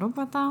to put up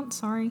with that,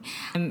 sorry.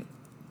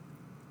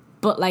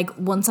 But like,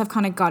 once I've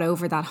kind of got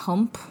over that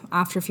hump,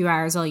 after a few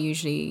hours, I'll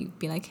usually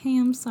be like, hey,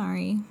 I'm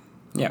sorry,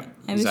 Yeah,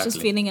 I was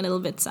just feeling a little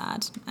bit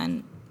sad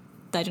and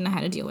I don't know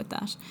how to deal with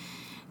that.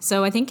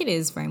 So I think it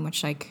is very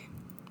much like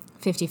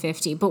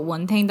 50-50. But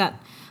one thing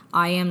that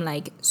I am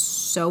like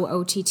so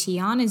OTT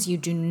on is you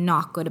do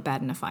not go to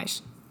bed in a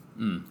fight.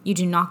 You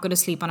do not go to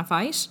sleep on a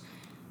fight.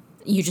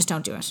 You just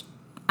don't do it.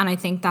 And I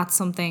think that's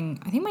something,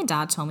 I think my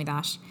dad told me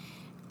that.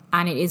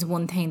 And it is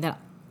one thing that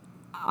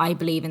I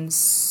believe in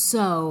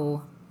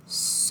so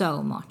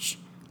much.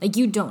 Like,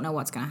 you don't know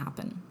what's going to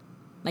happen.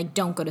 Like,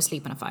 don't go to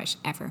sleep in a fight,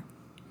 ever.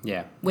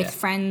 Yeah. With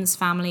friends,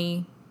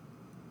 family,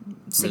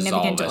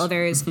 significant to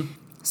others,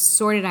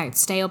 sort it out,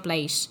 stay up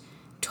late,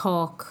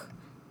 talk.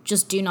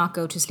 Just do not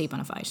go to sleep on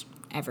a fight,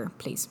 ever,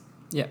 please.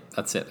 Yeah,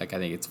 that's it. Like, I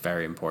think it's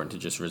very important to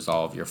just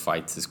resolve your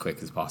fights as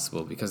quick as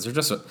possible, because they're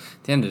just, at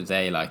the end of the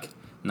day, like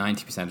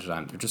 90% of the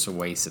time, they're just a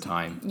waste of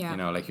time. Yeah.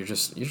 Like, you're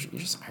just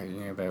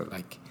arguing about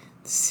like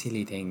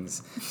silly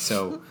things.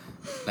 So,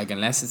 like,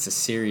 unless it's a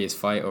serious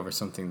fight over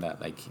something that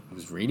like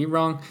was really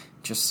wrong,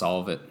 just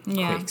solve it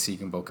quick so you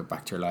can book it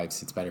back to your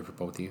lives. It's better for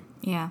both of you.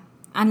 Yeah.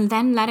 And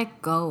then let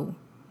it go.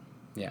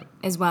 Yeah.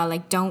 As well.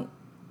 Like, don't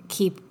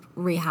keep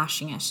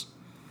rehashing it.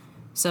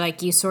 So,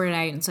 like, you sort it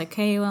out and it's like,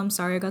 okay, well, I'm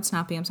sorry I got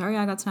snappy. I'm sorry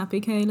I got snappy.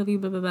 Okay, love you,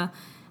 blah, blah, blah.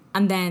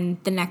 And then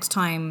the next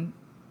time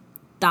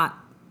that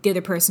the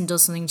other person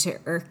does something to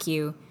irk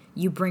you,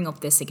 you bring up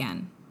this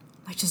again.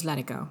 Like, just let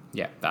it go.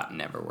 Yeah, that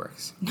never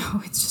works.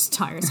 No, it's just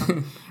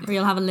tiresome. Or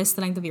you'll have a list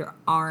the length of your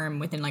arm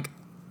within, like,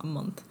 a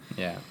month.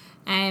 Yeah.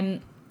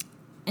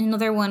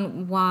 Another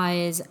one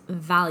was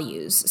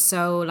values.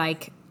 So,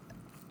 like,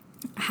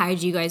 how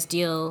do you guys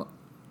deal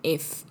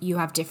if you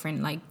have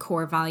different, like,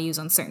 core values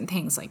on certain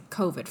things, like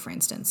COVID, for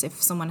instance?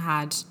 If someone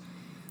had,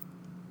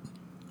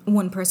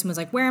 one person was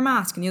like, wear a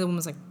mask, and the other one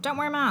was like, don't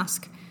wear a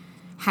mask.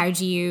 How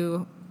do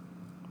you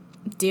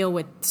deal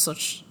with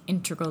such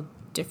integral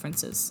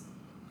differences?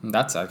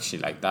 That's actually,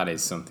 like, that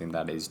is something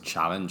that is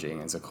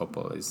challenging as a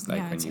couple, is like,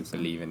 Yeah, when you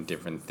believe in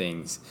different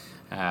things.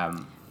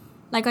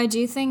 Like, I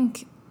do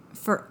think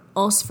for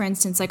us, for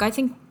instance, like, I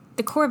think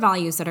the core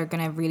values that are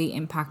going to really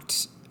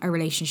impact a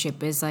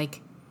relationship is,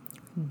 like,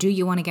 do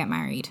you want to get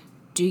married?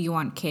 Do you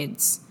want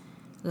kids?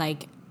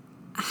 Like,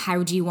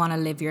 how do you want to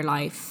live your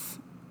life?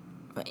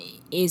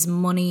 Is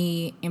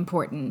money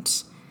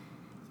important?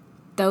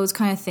 Those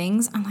kind of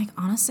things. And, like,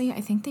 honestly,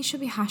 I think they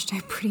should be hashed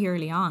out pretty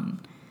early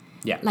on.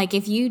 Yeah. Like,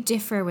 if you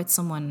differ with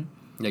someone...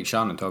 Like,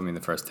 Shauna told me in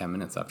the first 10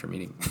 minutes after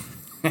meeting.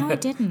 No, I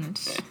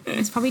didn't.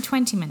 It's probably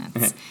 20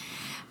 minutes.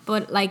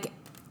 But like,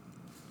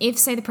 if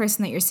say the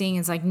person that you're seeing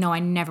is like, no, I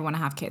never want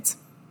to have kids,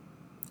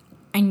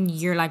 and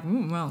you're like,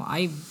 well,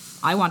 I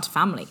want a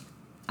family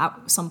at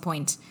some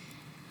point.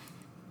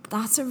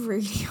 That's a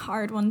really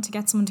hard one to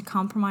get someone to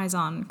compromise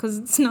on, because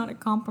it's not a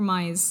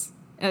compromise.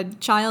 A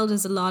child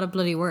is a lot of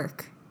bloody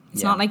work.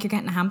 It's not like you're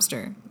getting a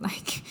hamster.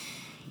 Like,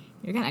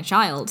 you're getting a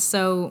child.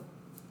 So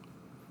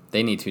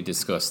they need to be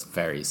discussed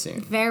very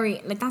soon.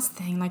 That's the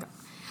thing. Like,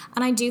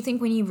 and I do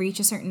think when you reach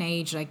a certain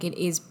age, like, it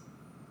is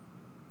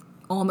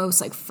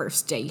almost like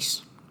first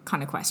date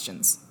kind of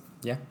questions.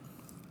 Yeah.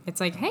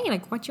 It's like, hey,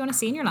 like, what do you want to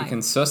see in your life? You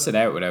can suss it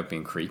out without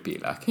being creepy,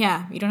 like.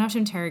 Yeah, you don't have to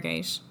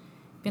interrogate.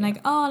 Being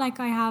like, oh, like,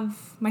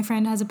 my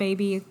friend has a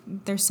baby,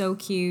 they're so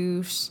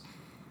cute.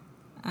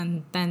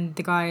 And then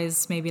the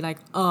guy's maybe like,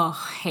 oh,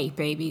 hate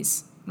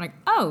babies. I'm like,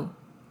 oh,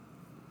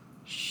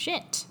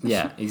 shit.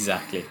 Yeah,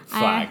 exactly.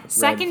 Flag.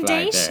 Second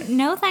flag date? there.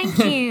 No, thank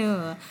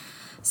you.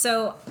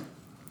 So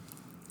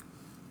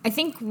I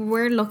think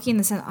we're lucky in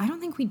the sense, I don't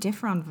think we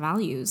differ on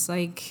values.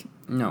 Like,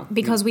 no.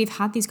 Because we've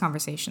had these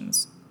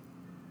conversations.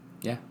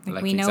 Yeah,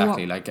 like we know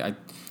exactly.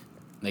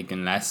 Like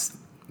unless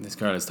this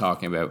girl is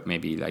talking about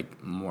maybe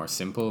like more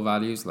simple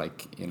values,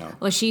 like, you know.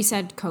 Well, she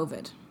said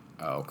COVID.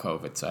 Oh,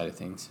 COVID side of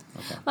things.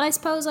 Okay. Well, I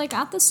suppose like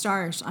at the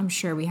start, I'm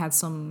sure we had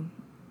some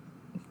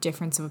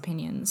difference of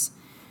opinions,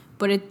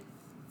 but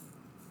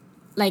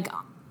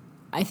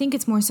I think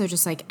it's more so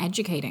just like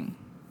educating.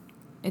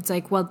 It's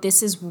like, well,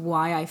 this is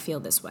why I feel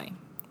this way,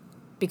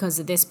 because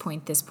of this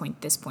point, this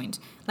point, this point.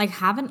 Like,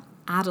 have an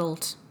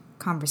adult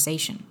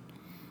conversation.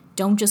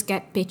 Don't just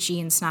get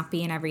bitchy and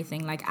snappy and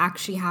everything. Like,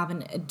 actually have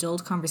an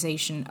adult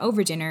conversation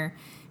over dinner.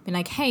 Be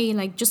like, hey,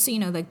 like, just so you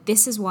know, like,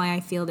 this is why I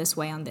feel this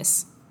way on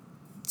this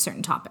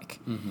certain topic.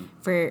 Mm-hmm.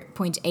 For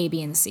point A,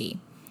 B, and C.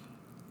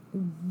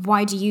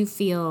 Why do you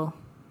feel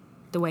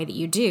the way that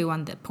you do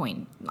on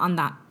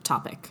that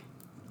topic?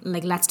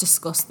 Like, let's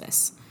discuss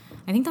this.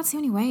 I think that's the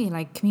only way.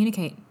 Like,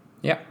 communicate.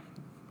 Yeah,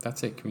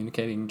 that's it.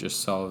 Communicating just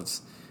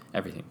solves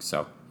everything.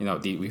 So, you know,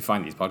 we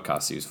find these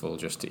podcasts useful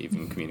just to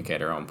even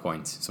communicate our own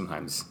points.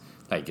 Sometimes,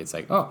 like, it's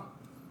like, oh,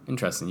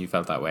 interesting, you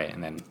felt that way,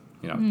 and then,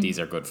 you know, these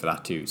are good for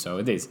that too. So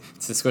it's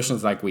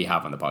discussions like we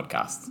have on the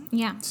podcast.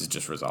 Yeah. To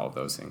just resolve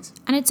those things.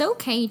 And it's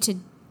okay to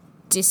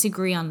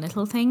disagree on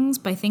little things,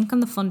 but I think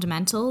on the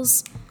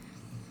fundamentals,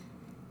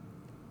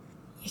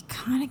 you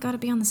kind of got to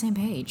be on the same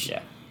page.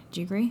 Yeah. Do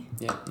you agree?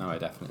 Yeah, no, I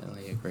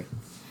definitely agree.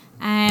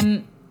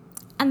 And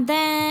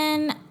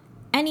then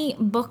any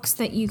books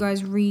that you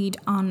guys read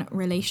on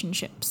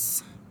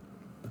relationships?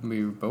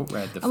 We both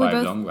read the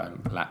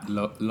 5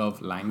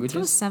 love languages. It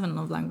was 7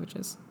 love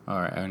languages.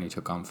 Alright, I only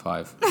took on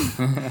 5.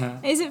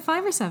 Is it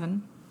 5 or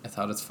 7? I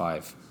thought it's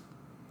 5,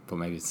 but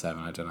maybe it's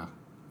 7, I don't know.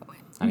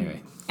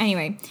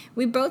 Anyway,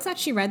 we both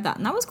actually read that,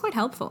 and that was quite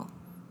helpful.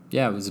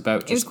 Yeah, it was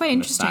about just quite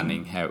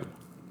understanding how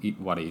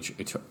what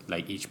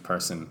each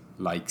person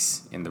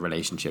likes in the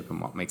relationship and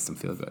what makes them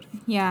feel good.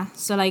 Yeah,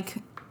 so like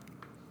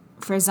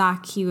for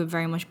Zach, he would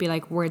very much be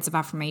like words of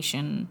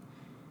affirmation,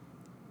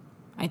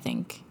 I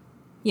think.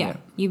 Yeah,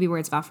 you'd be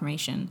words of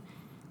affirmation.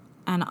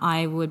 And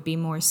I would be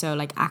more so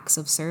like acts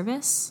of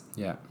service.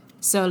 Yeah.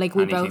 So like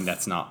anything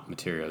that's not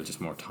material, just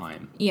more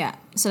time. Yeah.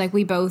 So like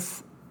we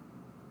both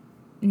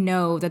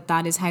know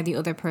that is how the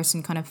other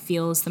person kind of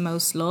feels the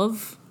most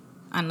love,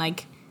 and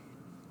like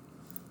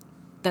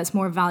that's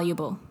more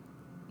valuable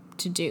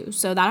to do.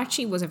 So that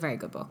actually was a very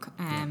good book.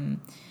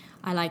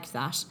 I liked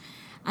that.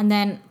 And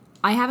then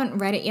I haven't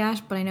read it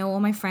yet, but I know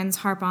all my friends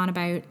harp on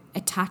about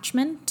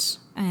attachment,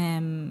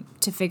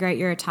 to figure out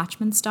your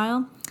attachment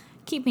style.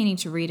 Keep meaning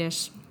to read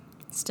it.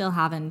 Still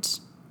haven't.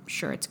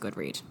 Sure, it's a good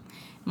read.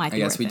 Might be I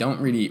guess we worth it. don't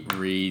really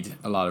read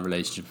a lot of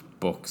relationship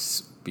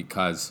books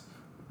because,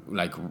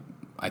 like,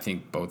 I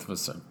think both of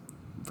us are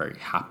very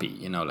happy,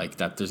 you know, like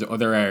that there's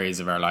other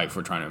areas of our life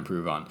we're trying to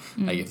improve on.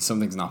 Like, if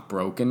something's not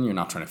broken, you're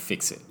not trying to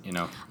fix it, you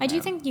know. I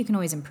do think you can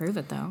always improve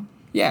it, though.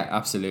 Yeah,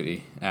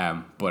 absolutely.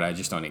 But I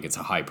just don't think it's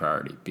a high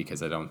priority,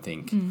 because I don't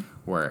think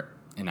we're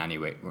in any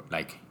way,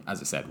 like, as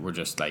I said, we're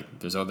just like,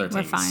 there's other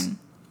things fine.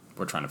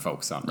 We're trying to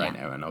focus on right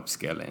now and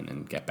upskill in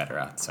and get better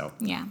at. So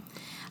yeah.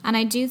 And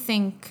I do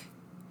think,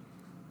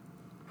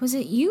 was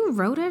it you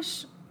wrote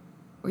it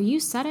or you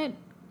said it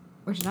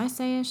or did I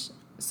say it?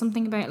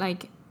 Something about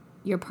like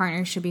your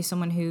partner should be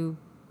someone who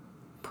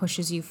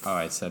pushes you.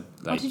 I said,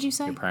 like, what did you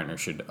say? Your partner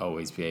should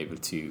always be able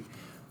to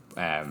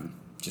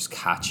just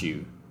catch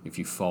you if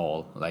you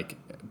fall. Like,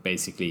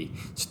 basically,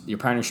 your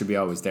partner should be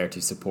always there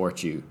to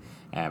support you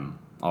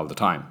all the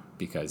time,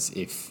 because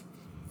if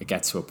it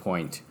gets to a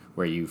point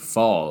where you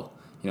fall,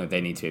 you know,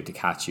 they need to be able to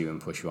catch you and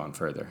push you on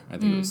further. I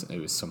think it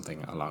was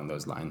something along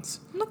those lines.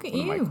 Look at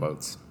One you. of my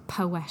quotes.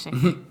 Poetic.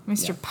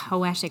 Mr.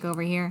 Poetic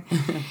over here.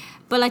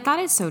 But like, that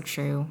is so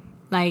true.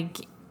 Like,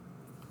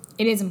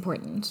 it is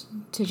important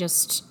to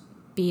just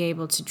be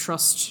able to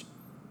trust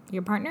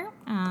your partner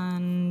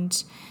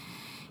and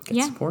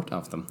get support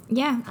of them.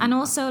 Yeah. And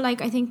also,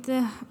 like, I think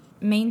the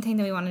main thing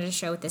that we wanted to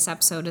show with this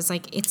episode is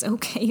like, it's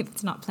okay if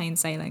it's not plain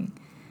sailing.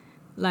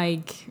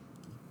 Like,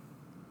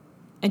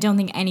 I don't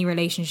think any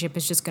relationship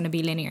is just going to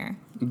be linear.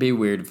 It'd be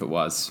weird if it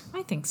was.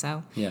 I think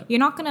so. Yeah. You're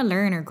not going to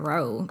learn or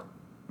grow,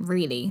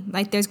 really.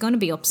 Like, there's going to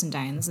be ups and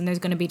downs, and there's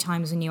going to be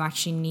times when you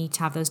actually need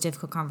to have those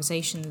difficult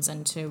conversations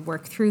and to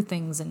work through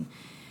things and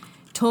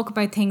talk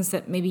about things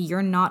that maybe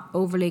you're not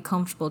overly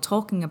comfortable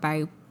talking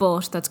about,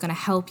 but that's going to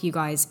help you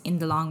guys in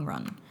the long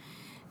run.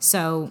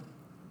 So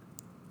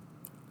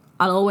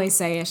I'll always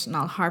say it, and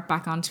I'll harp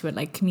back onto it,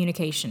 like,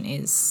 communication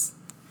is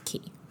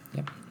key.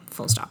 Yep.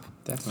 Full stop.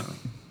 Definitely.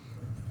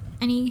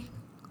 Any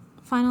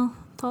final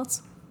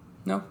thoughts?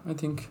 No, I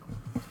think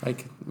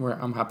like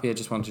I'm happy. I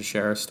just wanted to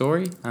share a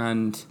story,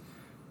 and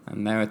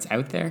now it's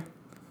out there.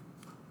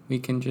 We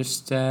can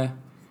just go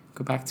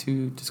back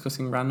to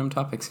discussing random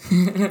topics.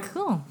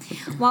 Cool.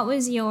 What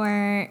was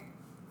your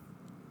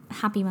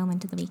happy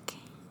moment of the week?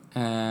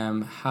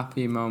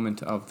 Happy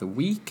moment of the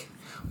week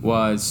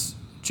was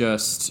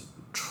just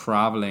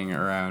traveling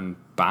around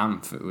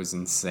Banff. It was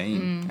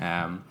insane.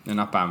 No,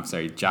 not Banff,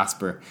 sorry,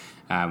 Jasper.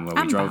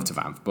 We drove to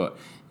Banff, but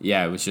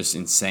yeah, it was just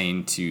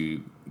insane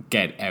to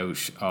get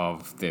out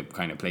of the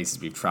kind of places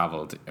we've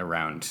travelled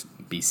around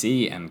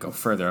BC and go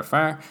further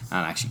afar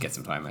and actually get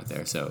some time out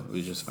there. So it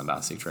was just a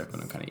fantastic trip,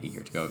 and I'm kind of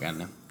eager to go again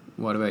now.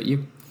 What about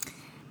you?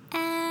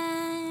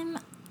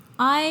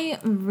 I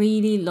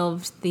really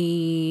loved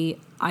the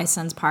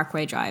Icelands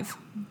Parkway drive.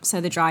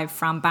 So the drive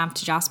from Banff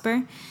to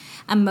Jasper.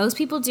 And most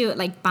people do it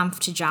like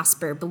Banff to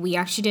Jasper, but we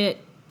actually did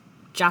it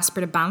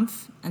Jasper to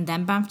Banff and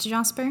then Banff to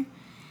Jasper.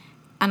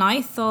 And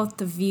I thought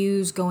the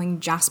views going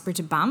Jasper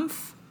to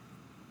Banff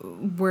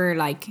were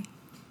like,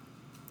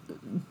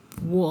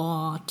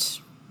 what?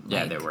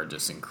 Yeah, like, they were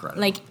just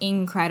incredible. Like,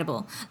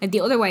 incredible. Like,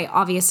 the other way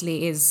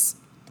obviously is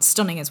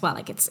stunning as well.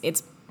 Like,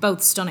 it's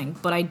both stunning,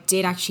 but I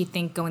did actually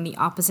think going the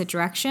opposite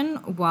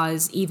direction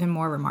was even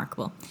more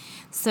remarkable.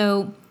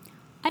 So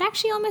I'd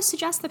actually almost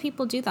suggest that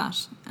people do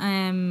that.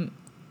 I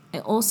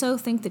also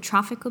think the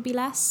traffic will be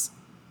less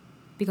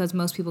because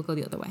most people go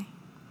the other way.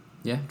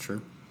 Yeah,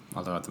 true.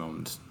 Although at the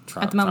moment,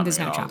 there's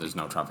no traffic. There's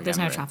no traffic. There's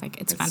anyway. no traffic.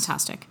 It's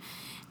fantastic.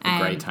 A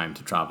great time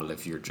to travel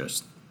if you're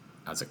just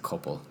as a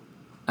couple,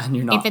 and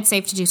you're not. If it's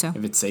safe to do so.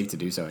 If it's safe to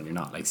do so, and you're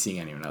not like seeing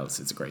anyone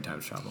else, it's a great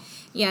time to travel.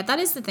 Yeah, that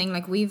is the thing.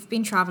 Like, we've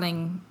been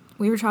traveling.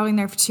 We were traveling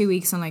there for 2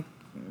 weeks and like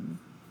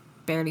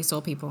barely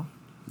saw people.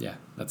 Yeah,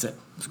 that's it.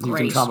 Great. You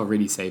can travel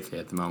really safely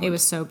at the moment. It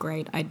was so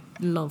great. I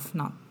love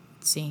not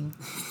seeing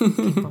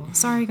people.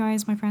 Sorry,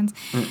 guys, my friends.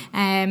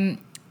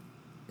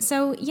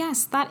 So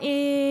yes, that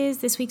is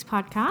this week's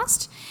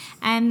podcast.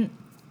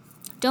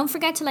 Don't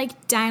forget to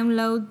like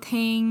download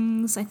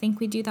things. I think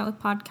we do that with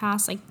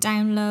podcasts, like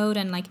download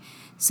and like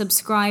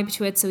subscribe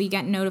to it so you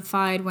get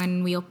notified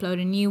when we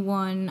upload a new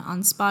one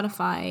on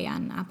Spotify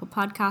and Apple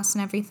Podcasts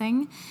and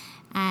everything.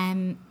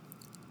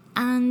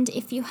 And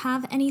if you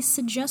have any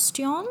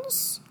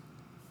suggestions,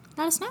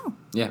 let us know.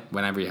 Yeah,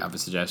 whenever you have a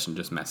suggestion,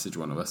 just message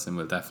one of us and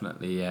we'll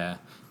definitely,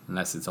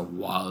 unless it's a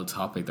wild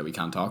topic that we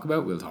can't talk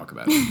about, we'll talk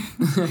about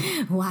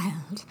it.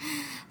 Wild.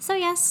 So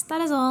yes,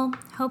 that is all.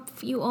 Hope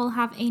you all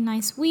have a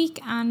nice week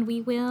and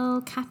we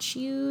will catch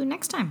you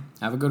next time.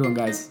 Have a good one,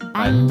 guys.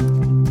 Bye.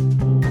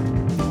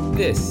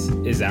 This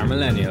is Our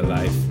Millennial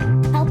Life.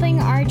 Helping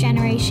our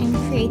generation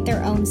create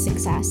their own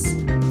success.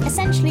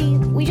 Essentially,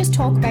 we just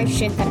talk about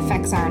shit that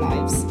affects our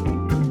lives.